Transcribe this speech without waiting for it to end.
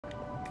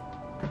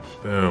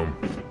Boom.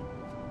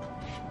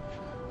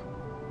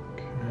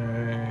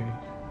 Okay.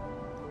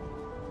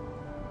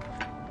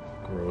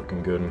 We're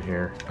looking good in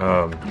here.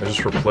 I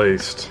just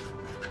replaced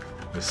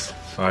this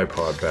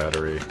iPod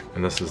battery,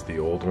 and this is the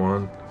old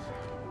one.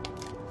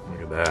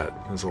 Look at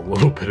that. There's a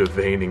little bit of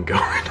veining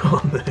going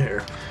on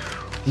there.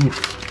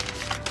 Oof.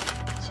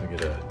 So I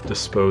gotta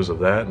dispose of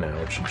that now,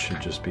 which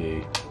should just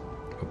be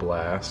a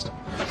blast.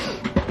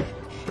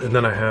 And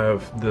then I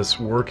have this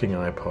working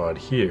iPod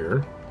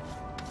here.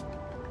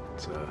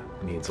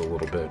 It needs a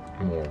little bit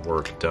more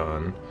work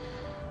done.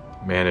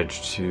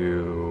 Managed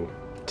to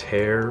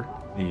tear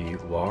the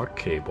lock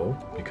cable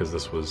because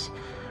this was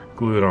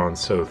glued on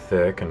so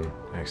thick, and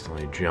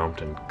accidentally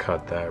jumped and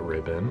cut that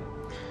ribbon.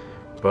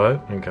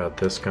 But I got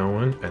this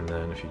going, and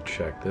then if you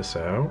check this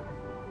out,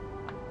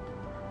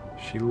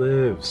 she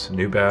lives.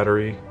 New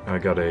battery. I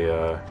got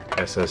a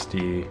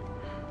SSD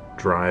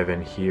drive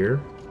in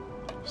here,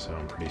 so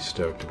I'm pretty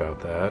stoked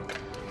about that.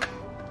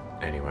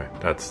 Anyway,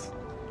 that's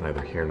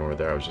neither here nor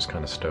there. I was just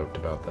kind of stoked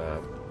about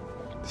that.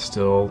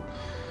 Still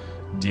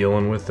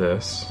dealing with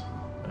this.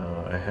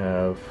 I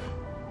have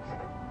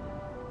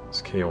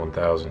this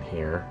K1000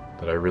 here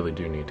that I really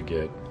do need to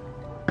get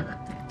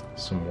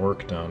some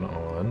work done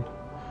on.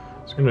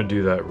 I was going to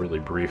do that really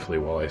briefly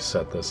while I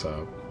set this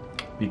up,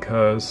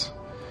 because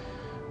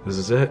this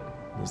is it.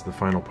 This is the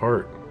final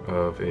part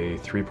of a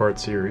 3-part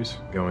series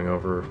going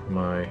over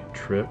my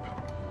trip.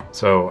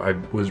 So I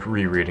was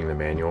rereading the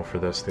manual for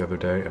this the other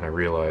day, and I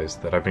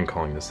realized that I've been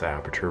calling this the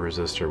aperture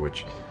resistor,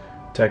 which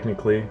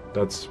technically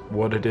that's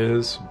what it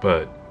is,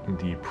 but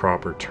the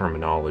proper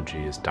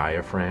terminology is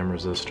diaphragm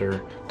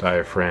resistor,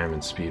 diaphragm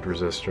and speed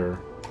resistor.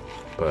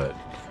 But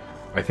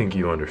I think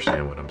you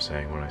understand what I'm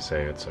saying when I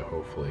say it, so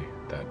hopefully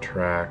that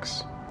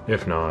tracks.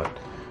 If not,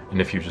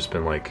 and if you've just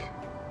been like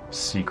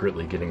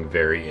secretly getting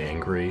very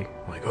angry,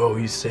 like, oh,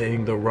 he's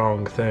saying the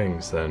wrong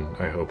things, then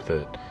I hope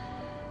that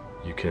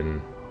you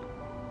can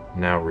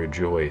now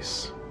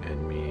rejoice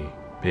in me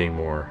being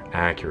more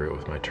accurate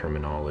with my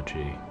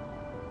terminology.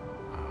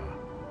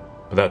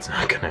 But that's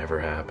not gonna ever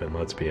happen,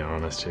 let's be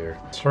honest here.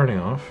 Starting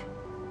off,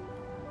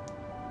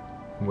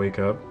 wake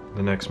up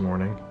the next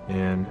morning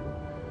in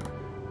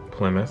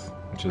Plymouth,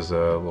 which is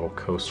a little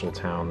coastal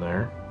town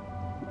there.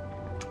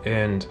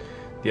 And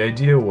the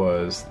idea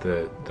was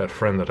that that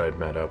friend that I'd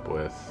met up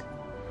with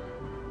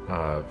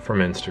from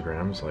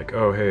Instagram was like,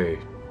 oh hey,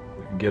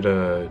 get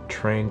a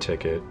train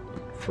ticket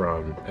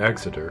from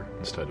Exeter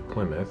instead of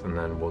Plymouth, and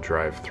then we'll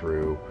drive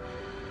through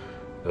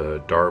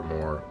the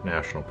Dartmoor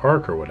National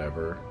Park or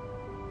whatever,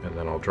 and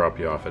then I'll drop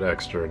you off at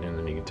Exeter, and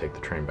then you can take the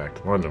train back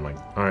to London. I'm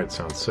like, alright,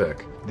 sounds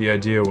sick. The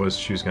idea was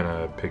she was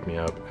gonna pick me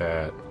up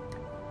at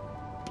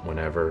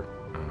whenever,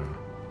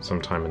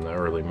 sometime in the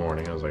early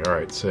morning. I was like,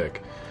 alright,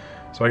 sick.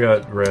 So I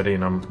got ready,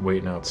 and I'm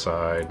waiting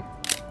outside,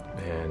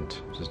 and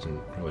just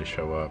didn't really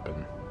show up,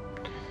 and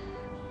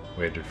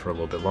waited for a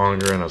little bit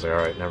longer, and I was like,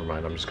 alright, never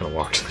mind, I'm just gonna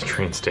walk to the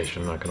train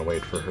station. I'm not gonna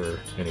wait for her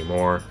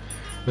anymore.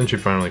 Then she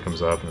finally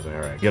comes up and is like,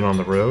 alright, get on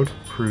the road,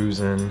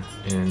 cruising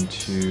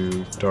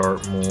into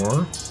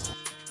Dartmoor.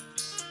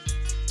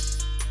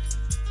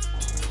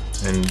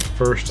 And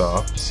first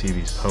off, see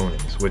these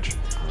ponies, which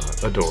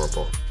are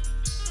adorable.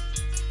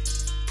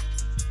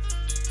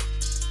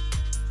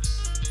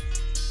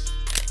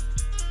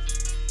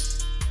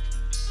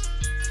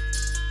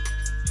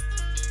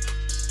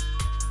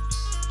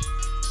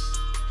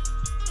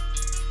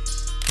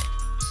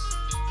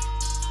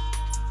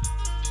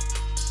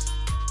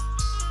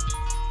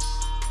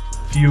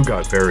 Few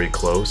got very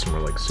close and were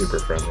like super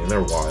friendly, and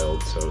they're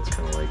wild, so it's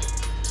kind of like,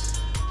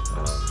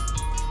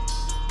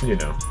 you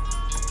know,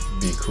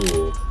 be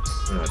cool.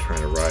 I'm not trying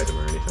to ride them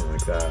or anything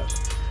like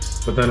that.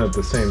 But then at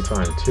the same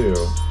time too,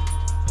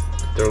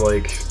 they're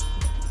like,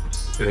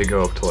 they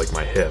go up to like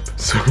my hip,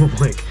 so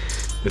like,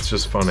 it's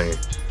just funny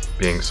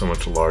being so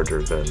much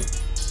larger than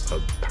a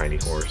tiny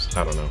horse.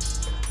 I don't know.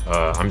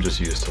 I'm just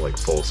used to like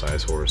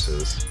full-size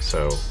horses,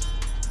 so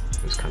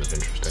it was kind of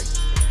interesting.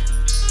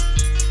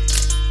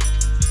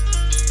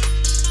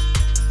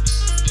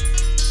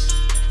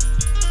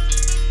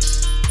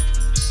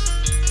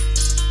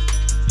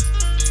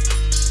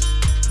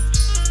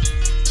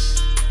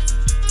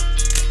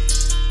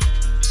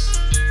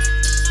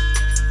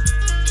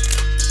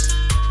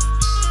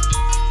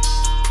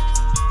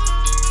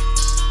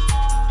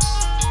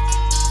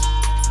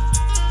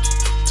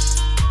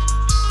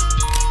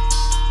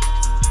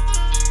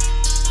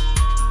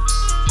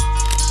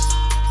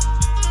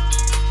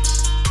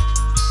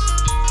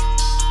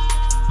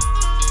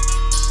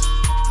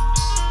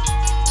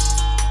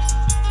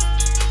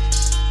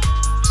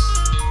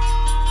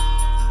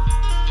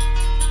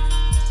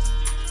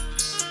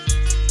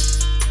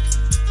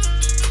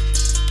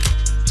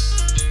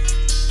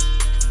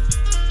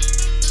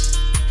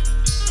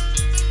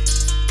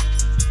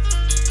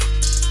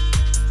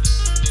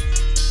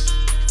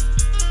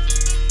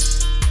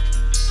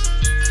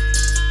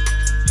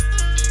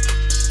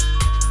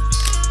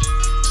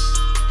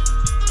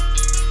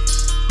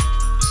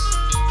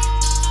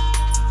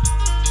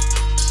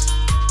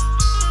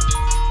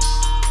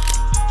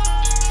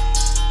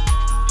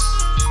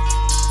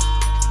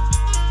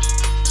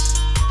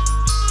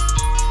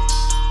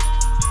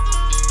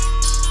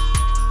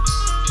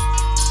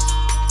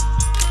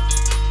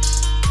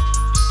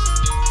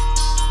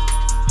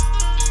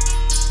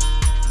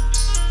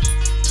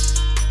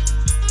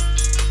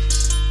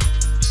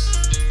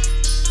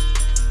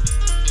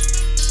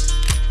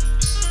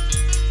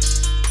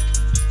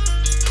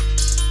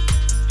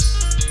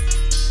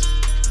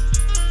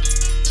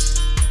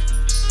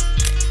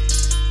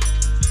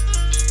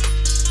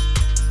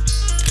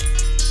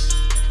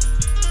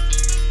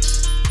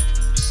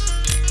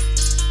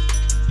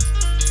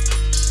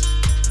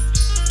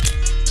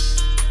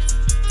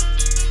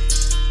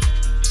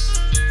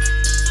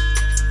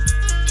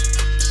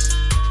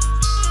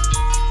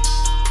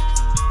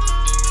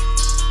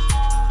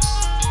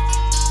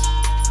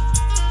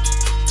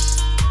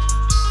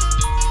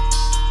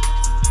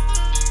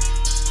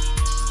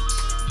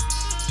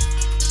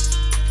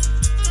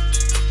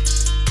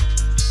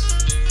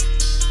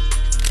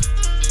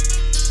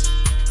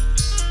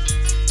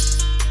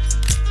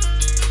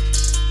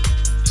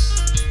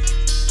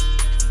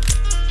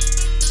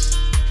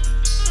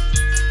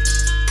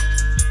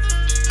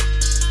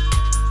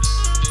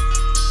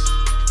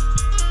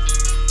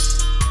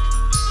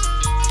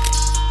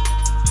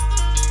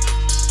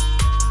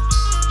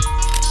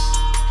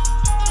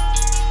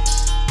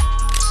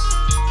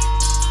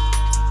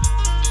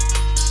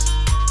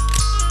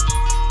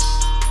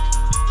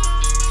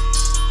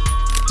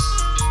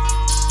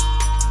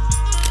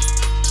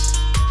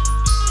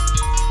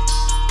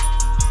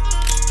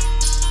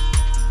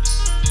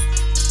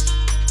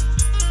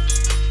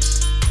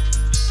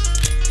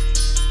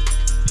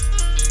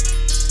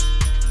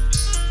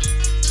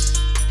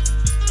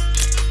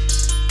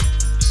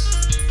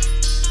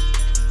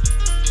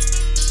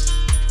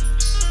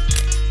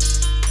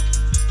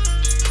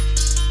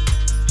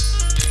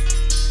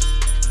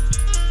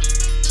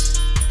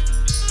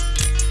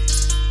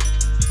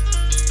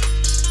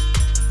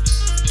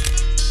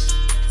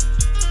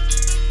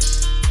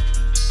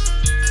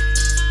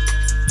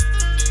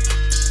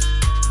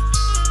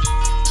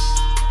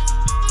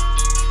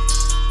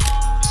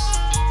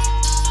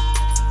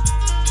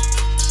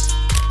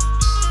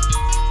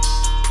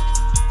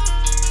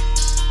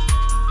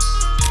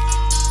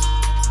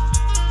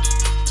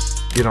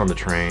 get on the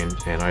train,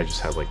 and I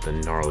just had like the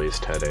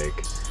gnarliest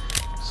headache.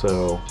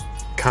 So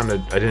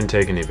I didn't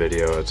take any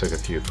video. I took a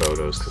few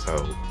photos because I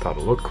thought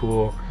it looked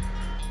cool,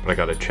 but I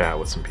got to chat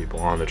with some people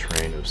on the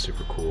train. It was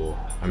super cool.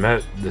 I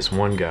met this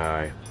one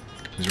guy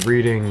who was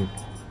reading,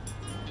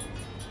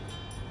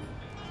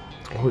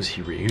 what was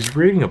he reading? He was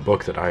reading a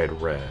book that I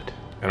had read,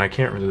 and I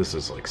can't remember, this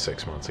is like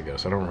 6 months ago,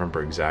 so I don't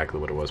remember exactly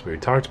what it was, but we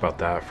talked about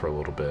that for a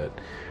little bit.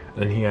 And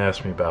then he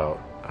asked me about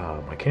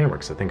my camera,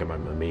 because I think of my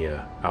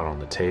Mamiya out on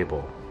the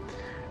table.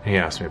 And he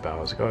asked me about it.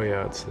 I was like, oh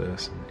yeah, it's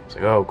this. And he was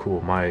like, oh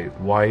cool, my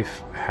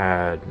wife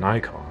had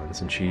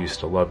Nikons, and she used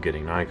to love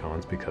getting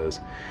Nikons because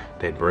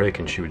they'd break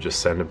and she would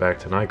just send it back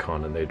to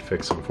Nikon and they'd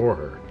fix them for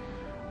her.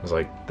 I was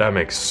like, that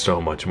makes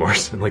so much more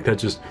sense. Like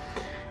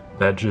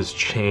that just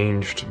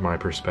changed my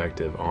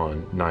perspective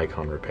on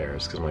Nikon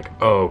repairs, because I'm like,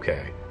 oh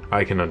okay,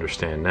 I can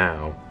understand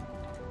now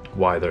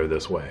why they're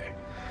this way,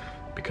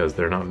 because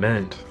they're not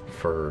meant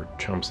for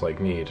chumps like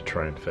me to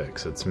try and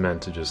fix. It's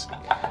meant to just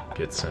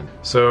get sent.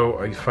 So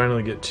I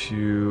finally get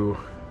to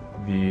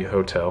the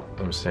hotel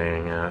I'm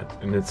staying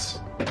at, and it's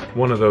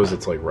one of those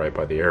that's like right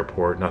by the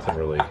airport. Nothing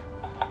really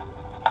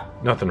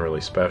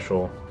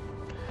special.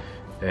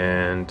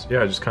 And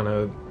yeah, I just kind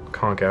of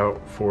conk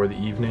out for the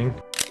evening.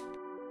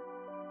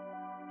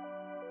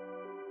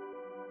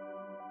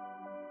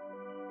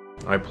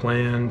 I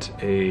planned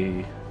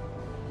a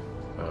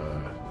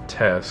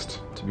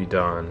test to be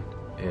done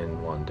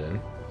in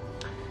London,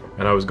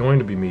 and I was going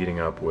to be meeting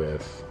up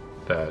with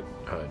that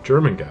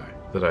German guy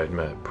that I had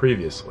met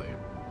previously.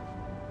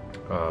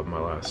 My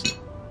last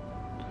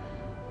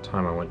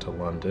time I went to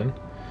London,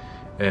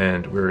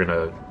 and we were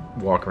gonna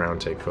walk around,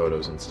 take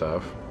photos and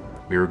stuff.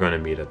 We were going to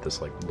meet at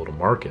this like little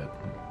market,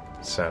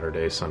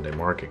 Saturday, Sunday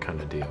market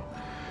kind of deal.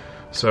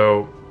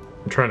 So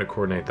I'm trying to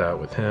coordinate that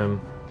with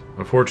him.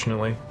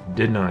 Unfortunately,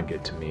 did not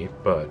get to meet,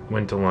 but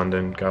went to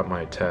London, got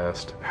my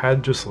test,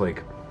 had just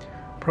like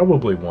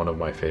probably one of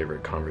my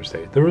favorite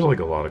conversations. There was like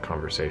a lot of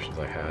conversations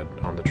I had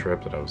on the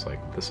trip that I was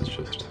like, this is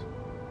just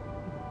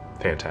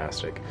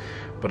fantastic.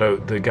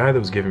 But the guy that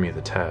was giving me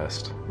the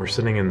test, we're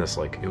sitting in this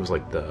like, it was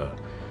like the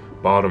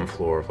bottom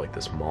floor of like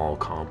this mall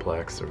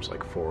complex. There was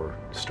like 4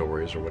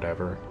 stories or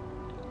whatever,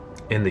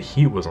 and the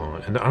heat was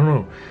on. And I don't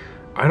know,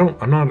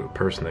 I'm not a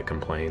person that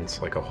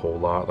complains like a whole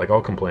lot. Like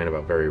I'll complain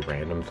about very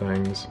random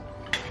things,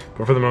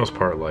 but for the most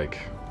part, like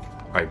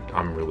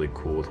I'm really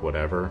cool with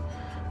whatever,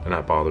 and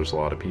that bothers a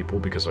lot of people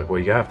because like, well,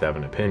 you have to have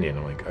an opinion.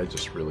 I'm like, I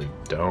just really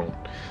don't.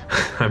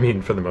 I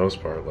mean, for the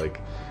most part, like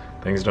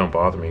things don't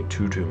bother me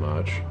too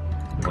much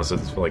unless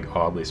it's like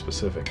oddly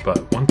specific. But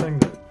one thing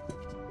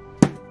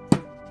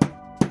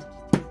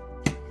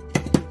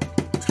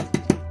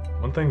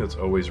that's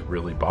always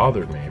really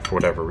bothered me for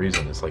whatever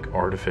reason is like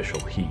artificial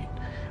heat.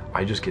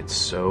 I just get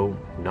so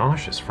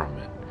nauseous from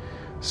it.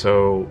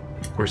 So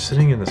we're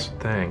sitting in this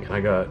thing, and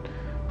I got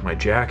my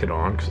jacket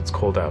on because it's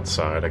cold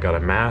outside. I got a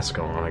mask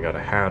on, I got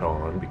a hat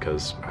on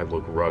because I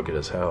look rugged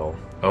as hell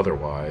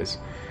otherwise.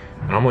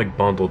 And I'm like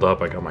bundled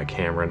up, I got my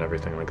camera and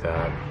everything like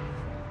that.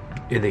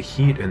 And the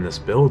heat in this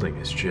building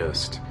is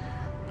just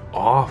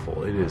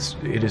awful. It is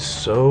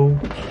so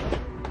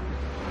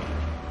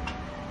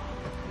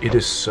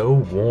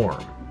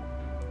warm.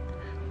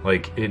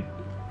 Like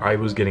I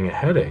was getting a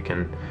headache,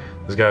 and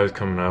this guy was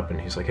coming up and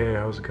he's like, hey,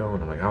 how's it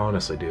going? I'm like,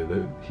 honestly, dude,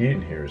 the heat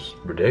in here is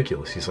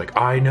ridiculous. He's like,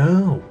 I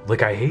know,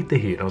 like I hate the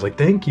heat. And I was like,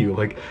 thank you.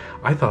 Like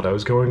I thought I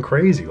was going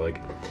crazy.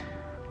 Like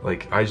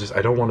I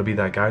don't want to be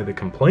that guy that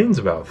complains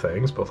about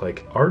things, but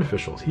like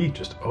artificial heat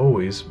just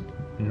always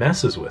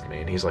messes with me.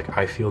 And he's like,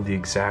 I feel the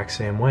exact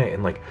same way.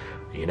 And like,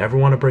 you never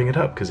want to bring it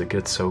up because it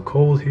gets so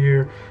cold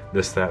here,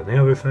 this, that, and the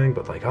other thing,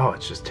 but like, oh,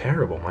 it's just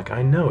terrible. I'm like,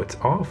 I know, it's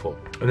awful.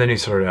 And then he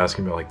started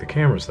asking about like the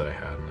cameras that I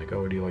had. I'm like,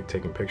 oh, do you like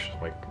taking pictures?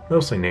 I'm like,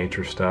 mostly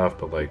nature stuff,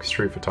 but like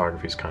street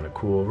photography is kind of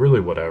cool,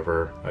 really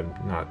whatever. I'm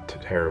not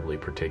terribly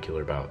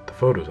particular about the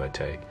photos I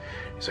take.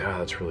 He's like, oh,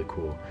 that's really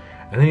cool.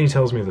 And then he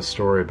tells me the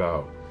story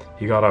about,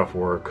 he got off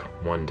work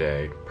one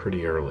day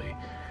pretty early,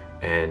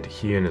 and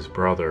he and his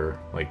brother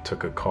like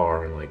took a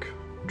car and like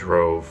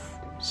drove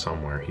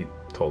somewhere. He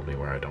told me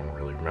where, I don't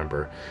really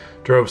remember.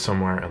 Drove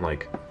somewhere and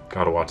like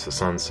got to watch the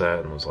sunset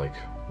and was like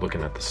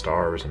looking at the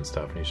stars and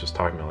stuff, and he's just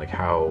talking about like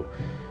how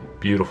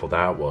beautiful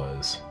that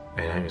was.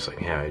 And he was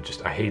like, yeah,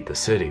 I hate the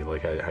city,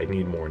 like I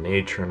need more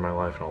nature in my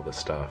life and all this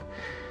stuff.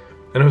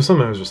 And it was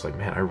something I was just like,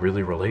 man, I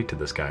really relate to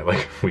this guy.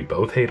 Like we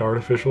both hate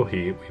artificial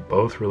heat, we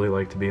both really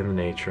like to be in the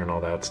nature and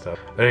all that stuff.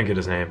 I didn't get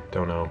his name,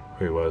 don't know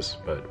who he was,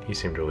 but he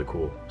seemed really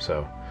cool,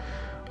 so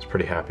I was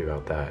pretty happy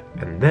about that.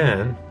 And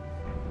then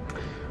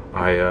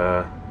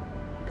I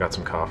got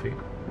some coffee,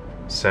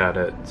 sat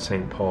at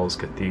St. Paul's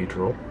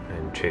Cathedral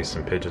and chased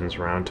some pigeons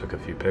around, took a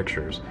few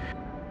pictures.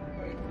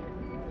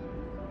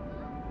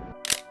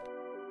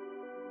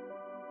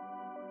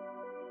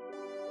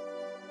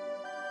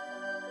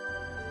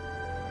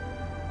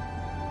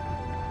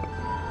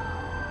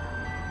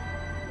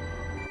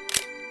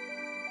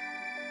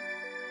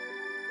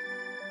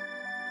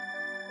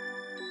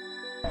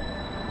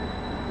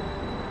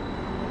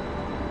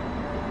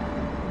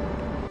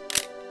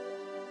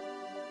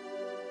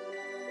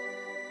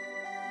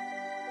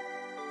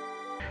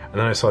 And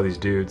then I saw these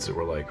dudes that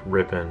were like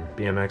ripping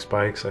BMX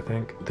bikes, I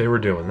think. They were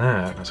doing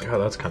that. And I was like, oh,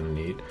 that's kind of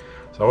neat.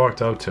 So I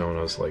walked up to him and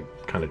I was like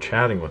kind of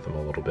chatting with them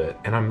a little bit.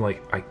 And I'm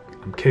like,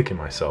 I'm kicking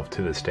myself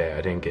to this day.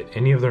 I didn't get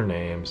any of their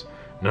names,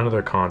 none of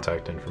their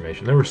contact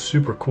information. They were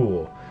super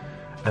cool.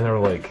 And they were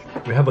like,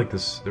 we had like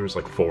this, there was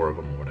like 4 of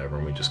them or whatever,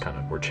 and we just kind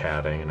of were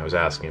chatting, and I was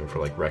asking them for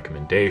like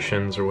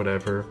recommendations or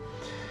whatever.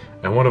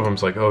 And one of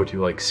them's like, oh, do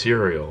you like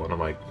cereal? And I'm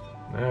like,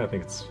 I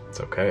think it's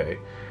okay.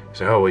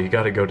 He's like, oh, well, you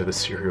got to go to the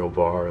cereal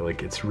bar,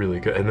 like it's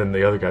really good. And then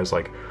the other guy's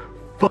like,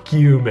 fuck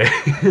you,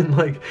 man.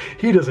 Like,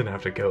 he doesn't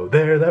have to go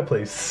there, that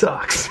place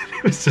sucks.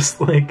 It was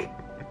just like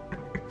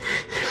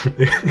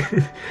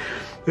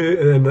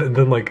and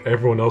then like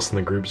everyone else in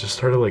the group just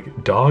started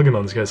like dogging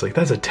on this guy's like,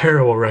 that's a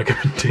terrible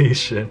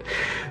recommendation.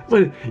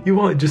 What, you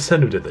want to just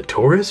send him to the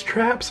tourist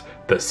traps,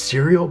 the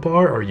cereal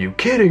bar? Are you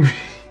kidding me?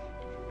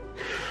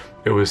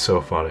 It was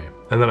so funny.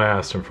 And then I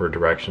asked him for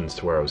directions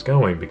to where I was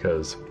going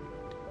because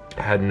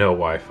I had no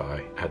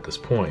Wi-Fi at this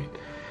point.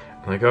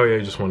 I'm like, oh yeah,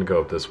 you just want to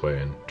go up this way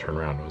and turn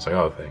around. And I was like,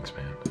 oh, thanks,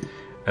 man.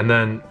 And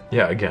then,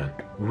 yeah, again,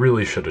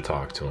 really should have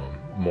talked to him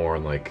more,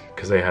 like,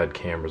 because they had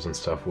cameras and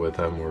stuff with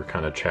them. We were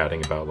kind of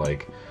chatting about,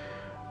 like,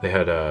 they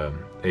had a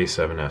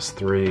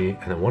A7S III,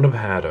 and then one of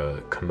them had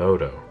a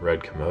Komodo,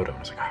 red Komodo. I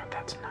was like, oh,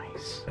 that's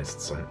nice.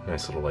 It's a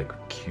nice little,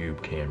 like,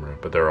 cube camera,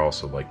 but they're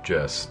also, like,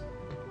 just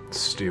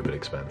stupid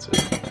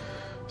expensive.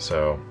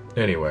 So,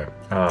 anyway,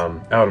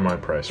 out of my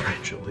price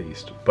range at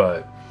least.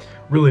 But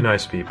really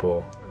nice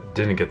people.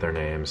 Didn't get their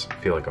names. I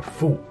feel like a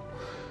fool.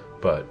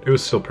 But it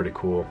was still pretty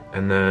cool.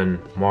 And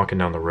then I'm walking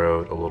down the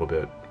road a little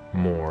bit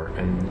more,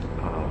 and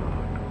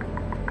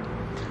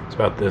it's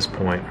about this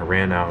point I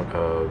ran out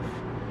of,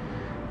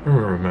 I don't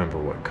remember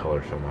what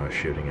color film I was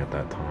shooting at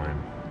that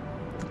time.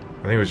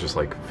 I think it was just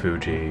like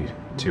Fuji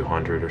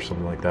 200 or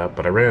something like that,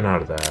 but I ran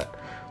out of that.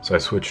 So I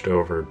switched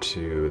over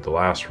to the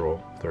last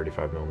roll,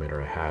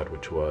 35mm I had,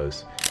 which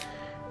was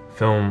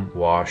film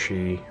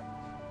Washi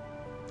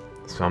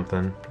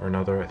something or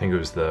another. I think it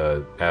was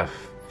the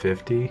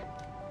F50.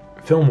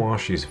 Film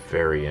Washi is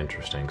very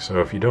interesting.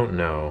 So if you don't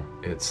know,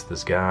 it's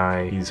this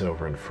guy, he's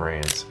over in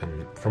France,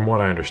 and from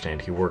what I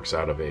understand, he works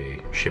out of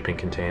a shipping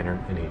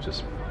container, and he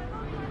just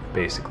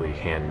basically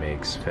hand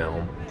makes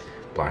film,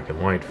 black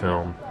and white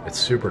film. It's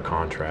super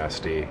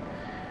contrasty,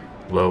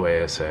 low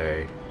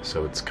ASA,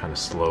 so it's kind of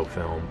slow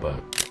film,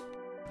 but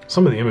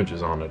some of the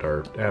images on it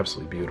are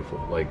absolutely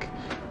beautiful. Like,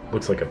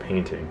 looks like a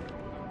painting.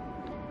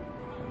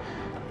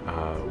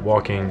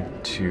 Walking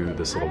to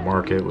this little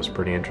market was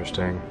pretty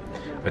interesting.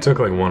 I took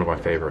like one of my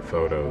favorite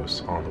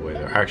photos on the way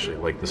there. Actually,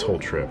 like this whole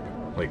trip,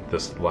 like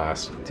this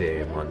last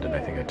day in London, I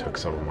think I took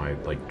some of my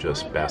like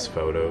just best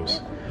photos.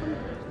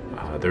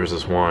 There's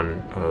this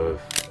one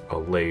of a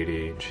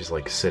lady, and she's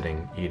like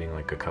sitting eating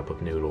like a cup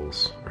of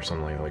noodles or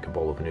something, like a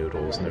bowl of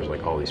noodles, and there's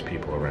like all these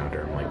people around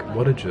her. I'm like,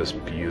 what a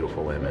just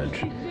beautiful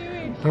image.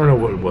 I don't know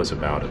what it was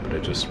about it, but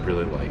it just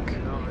really like,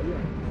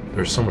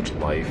 there's so much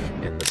life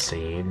in the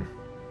scene,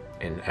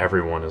 and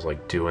everyone is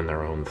like doing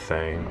their own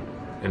thing.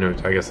 And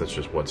I guess that's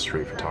just what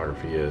street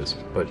photography is,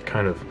 but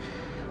kind of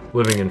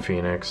living in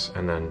Phoenix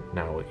and then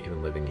now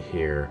even living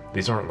here,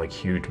 these aren't like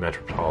huge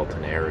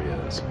metropolitan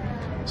areas.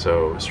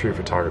 So street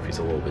photography is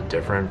a little bit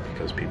different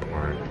because people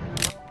aren't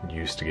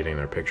used to getting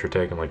their picture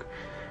taken. Like,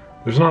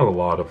 there's not a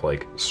lot of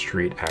like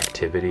street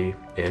activity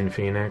in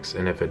Phoenix,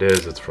 and if it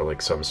is, it's for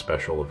like some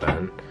special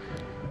event,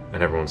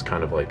 and everyone's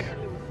kind of like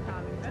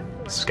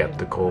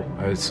skeptical,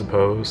 I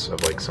suppose,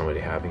 of like somebody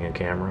having a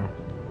camera.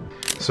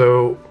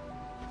 So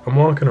I'm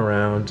walking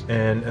around,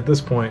 and at this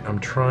point I'm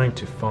trying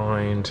to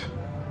find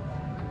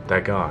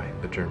that guy,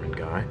 the German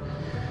guy,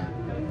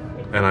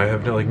 and I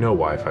have no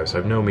Wi-Fi, so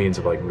I have no means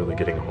of like really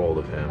getting a hold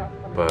of him.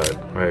 But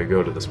I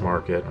go to this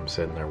market, I'm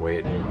sitting there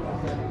waiting,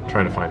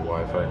 trying to find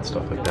Wi-Fi and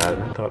stuff like that,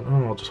 and I thought,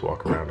 oh, I'll just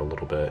walk around a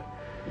little bit.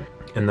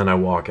 And then I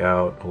walk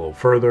out a little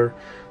further,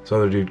 this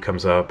other dude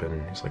comes up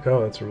and he's like,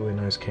 oh, that's a really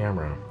nice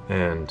camera,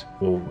 and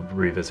we'll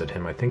revisit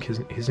him. I think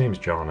his name's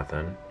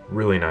Jonathan.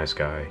 Really nice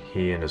guy.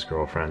 He and his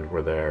girlfriend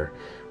were there.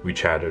 We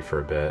chatted for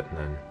a bit and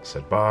then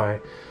said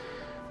bye.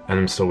 And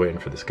I'm still waiting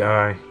for this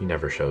guy. He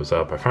never shows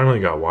up. I finally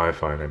got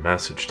Wi-Fi and I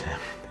messaged him,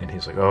 and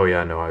he's like, oh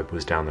yeah, no, I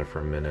was down there for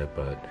a minute,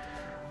 but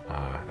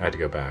I had to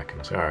go back. And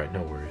I was like, alright,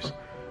 no worries.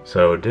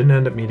 So didn't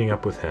end up meeting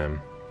up with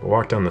him. I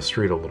walked down the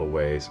street a little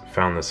ways,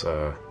 found this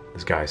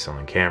guy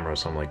selling cameras,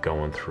 so I'm like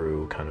going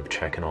through, kind of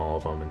checking all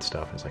of them and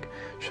stuff. I was like,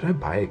 should I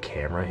buy a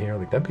camera here?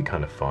 Like, that'd be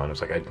kind of fun. I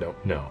was like, I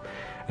don't know.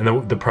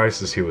 And the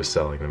prices he was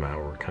selling them at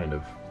were kind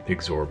of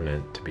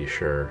exorbitant, to be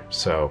sure.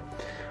 So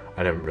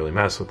I didn't really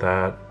mess with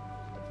that.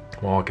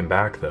 Walking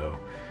back though,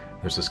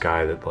 there's this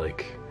guy that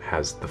like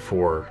has the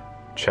 4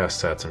 chess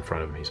sets in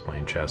front of him. He's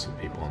playing chess with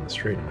people on the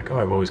street. I'm like, oh,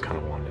 I've always kind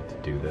of wanted to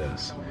do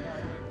this.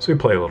 So we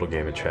play a little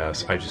game of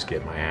chess. I just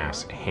get my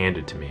ass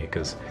handed to me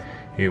because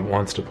he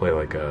wants to play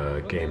like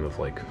a game of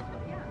like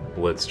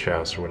blitz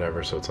chess or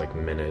whatever, so it's like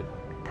minute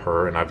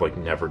per, and I've like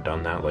never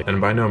done that. Like,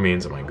 and by no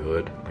means am I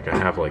good. Like, I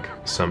have like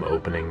some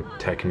opening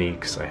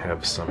techniques, I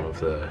have some of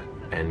the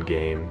end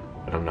game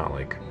and I'm not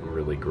like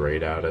really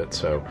great at it.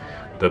 So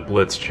the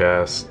blitz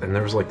chest, and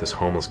there was like this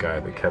homeless guy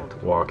that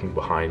kept walking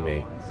behind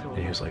me, and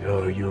he was like,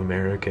 "Oh, are you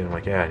American?" I'm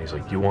like, "Yeah." And he's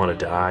like, "You want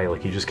to die?"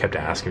 Like, he just kept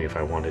asking me if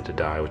I wanted to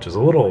die, which is a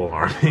little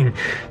alarming,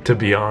 to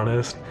be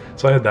honest.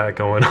 So I had that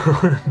going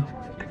on,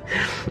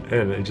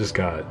 and it just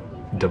got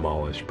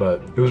demolished.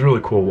 But it was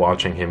really cool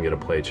watching him get a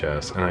play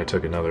chess, and I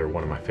took another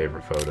one of my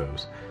favorite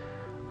photos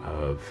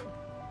of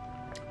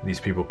these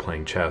people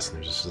playing chess, and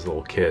there's just this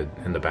little kid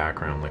in the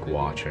background like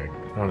watching.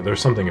 I don't know, there's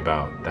something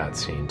about that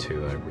scene too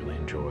that I really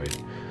enjoyed.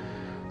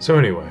 So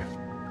anyway,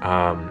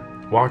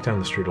 walk down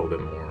the street a little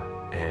bit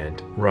more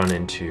and run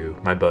into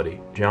my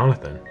buddy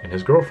Jonathan and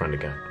his girlfriend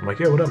again. I'm like,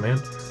 "Yo, what up, man?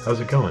 How's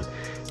it going?"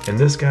 And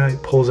this guy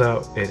pulls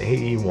out an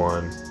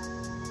AE1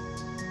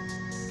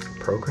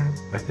 program,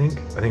 I think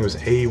it was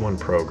AE1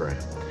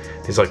 program.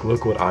 He's like,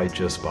 "Look what I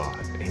just bought,"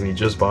 and he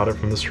just bought it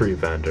from the street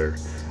vendor.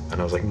 And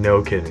I was like,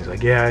 "No kidding." He's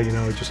like, "Yeah, you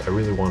know, I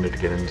really wanted to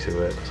get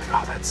into it." I was like,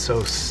 "Oh, that's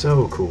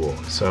so cool."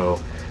 So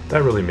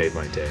that really made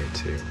my day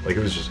too. Like,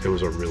 it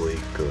was a really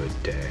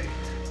good day.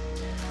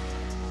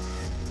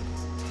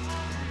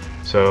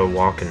 So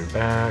walking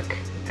back,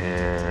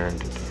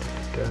 and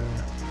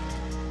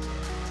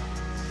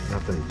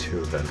nothing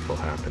too eventful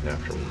happened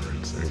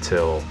afterwards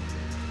until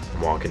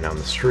I'm walking down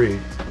the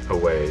street a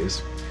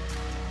ways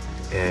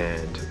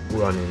and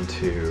run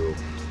into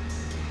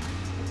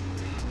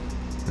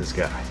this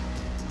guy.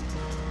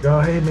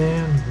 "Oh, hey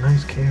man,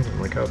 nice camera." I'm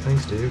like, "Oh,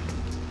 thanks, dude."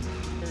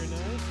 Very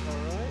nice,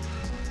 alright.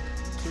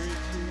 3,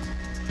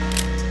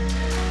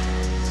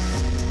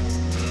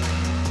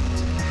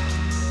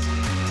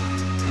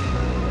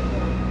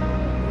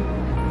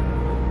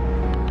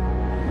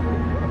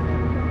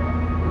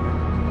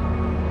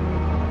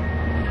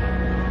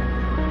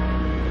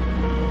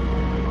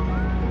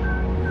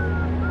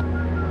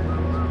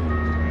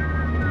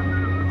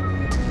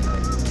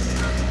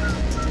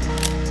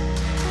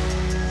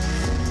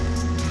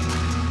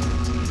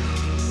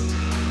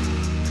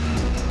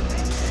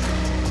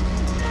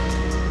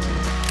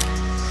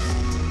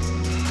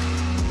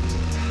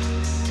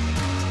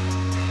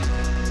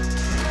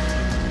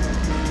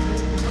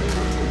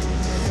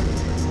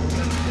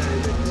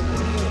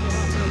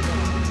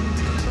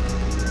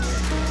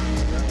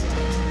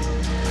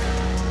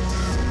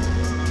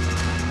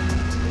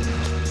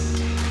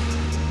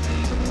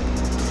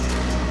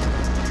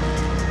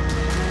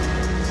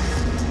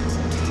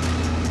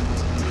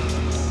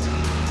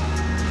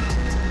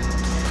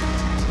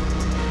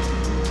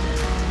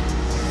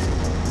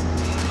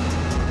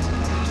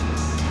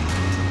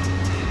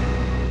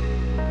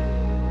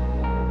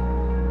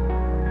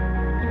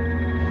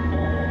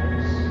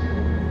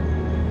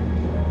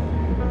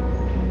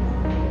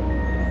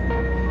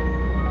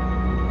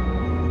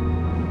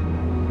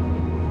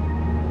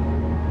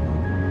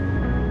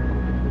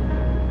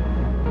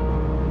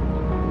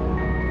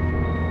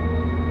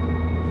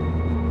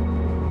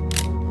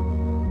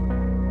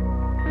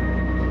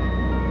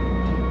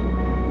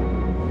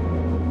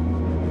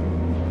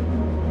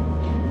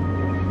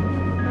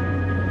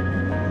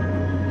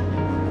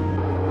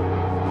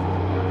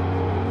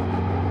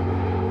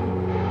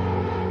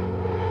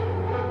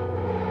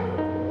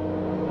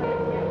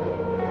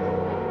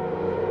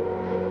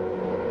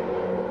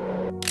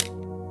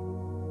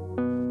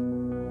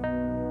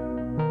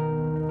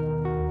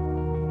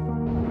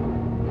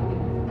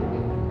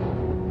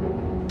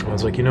 I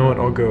was like, "You know what,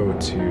 I'll go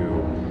to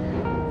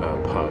a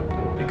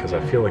pub," because I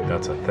feel like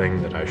that's a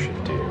thing that I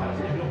should do.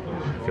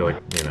 I feel like,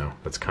 you know,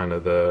 that's kind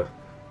of the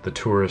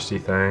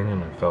touristy thing,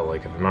 and I felt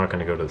like if I'm not going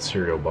to go to the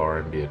cereal bar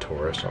and be a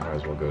tourist, I might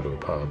as well go to a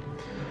pub.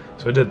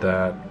 So I did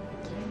that,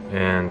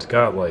 and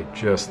got like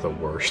just the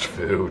worst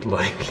food.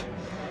 Like,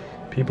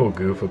 people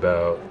goof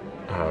about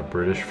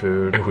British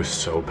food. It was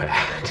so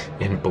bad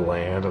and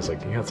bland. I was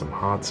like, "You got some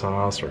hot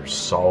sauce or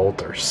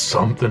salt or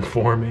something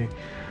for me?"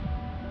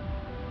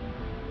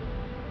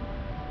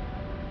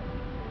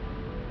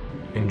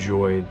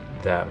 Enjoyed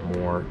that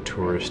more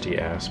touristy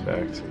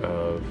aspect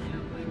of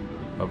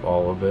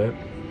all of it,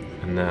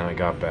 and then I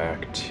got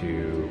back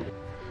to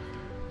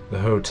the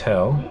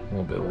hotel a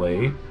little bit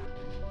late.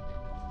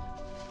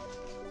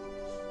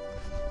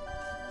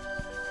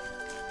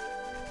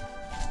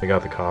 I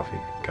got the coffee,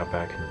 got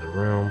back into the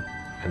room,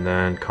 and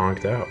then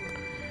conked out.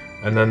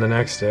 And then the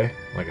next day,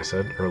 like I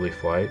said, early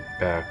flight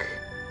back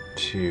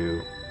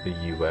to the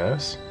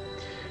US.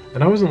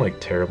 And I wasn't like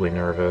terribly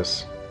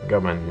nervous. I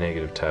got my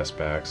negative test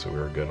back, so we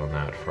were good on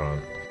that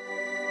front.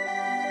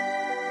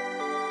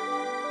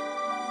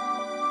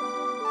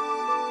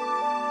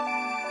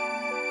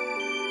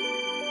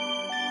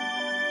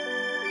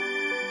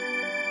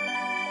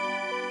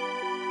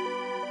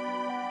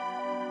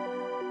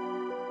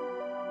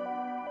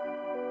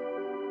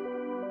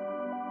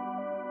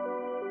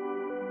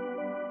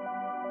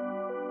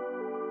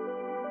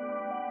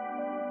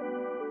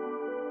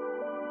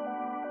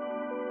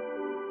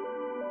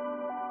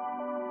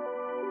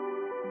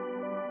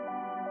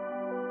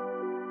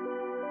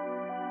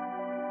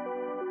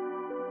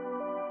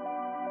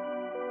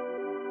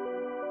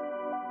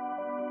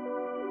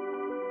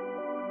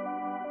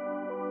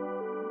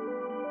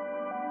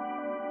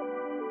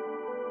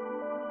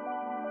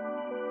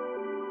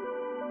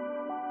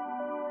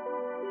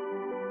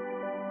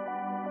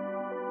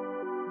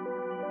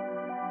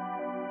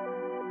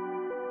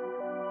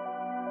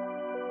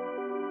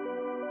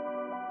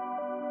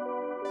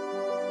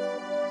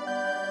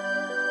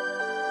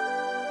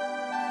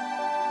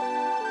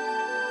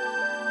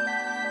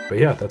 But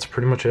yeah, that's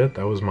pretty much it.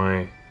 That was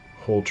my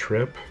whole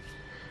trip.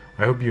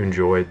 I hope you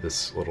enjoyed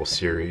this little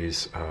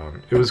series.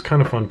 It was kind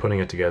of fun putting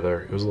it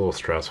together. It was a little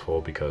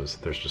stressful because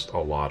there's just a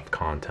lot of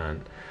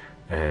content,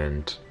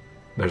 and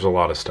there's a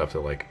lot of stuff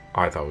that like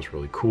I thought was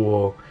really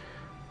cool,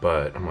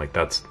 but I'm like,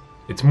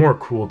 it's more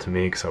cool to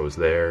me because I was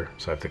there,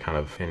 so I have to kind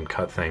of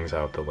cut things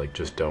out that like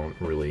just don't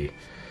really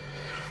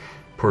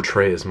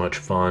portray as much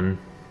fun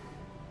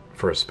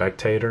for a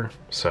spectator.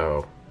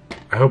 So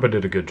I hope I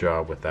did a good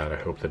job with that. I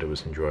hope that it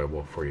was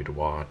enjoyable for you to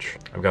watch.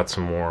 I've got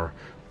some more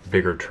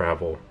bigger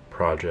travel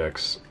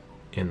projects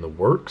in the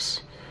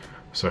works,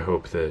 so I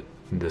hope that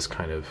this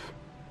kind of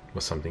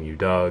was something you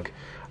dug.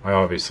 I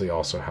obviously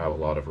also have a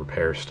lot of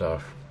repair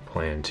stuff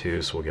planned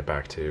too, so we'll get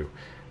back to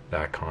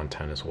that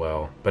content as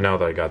well. But now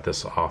that I got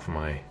this off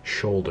my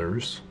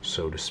shoulders,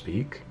 so to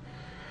speak,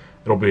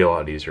 it'll be a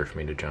lot easier for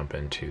me to jump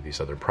into these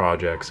other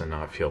projects and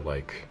not feel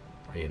like,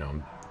 you know,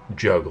 I'm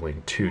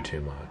juggling too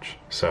much.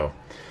 So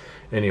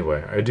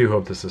anyway, I do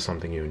hope this is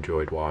something you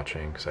enjoyed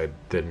watching, because I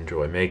did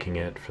enjoy making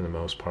it for the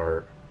most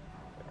part.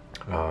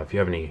 If you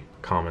have any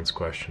comments,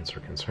 questions,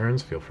 or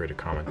concerns, feel free to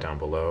comment down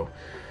below.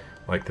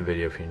 Like the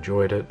video if you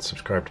enjoyed it.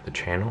 Subscribe to the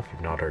channel if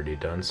you've not already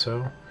done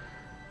so.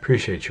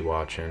 Appreciate you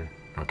watching.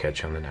 I'll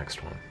catch you on the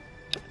next one.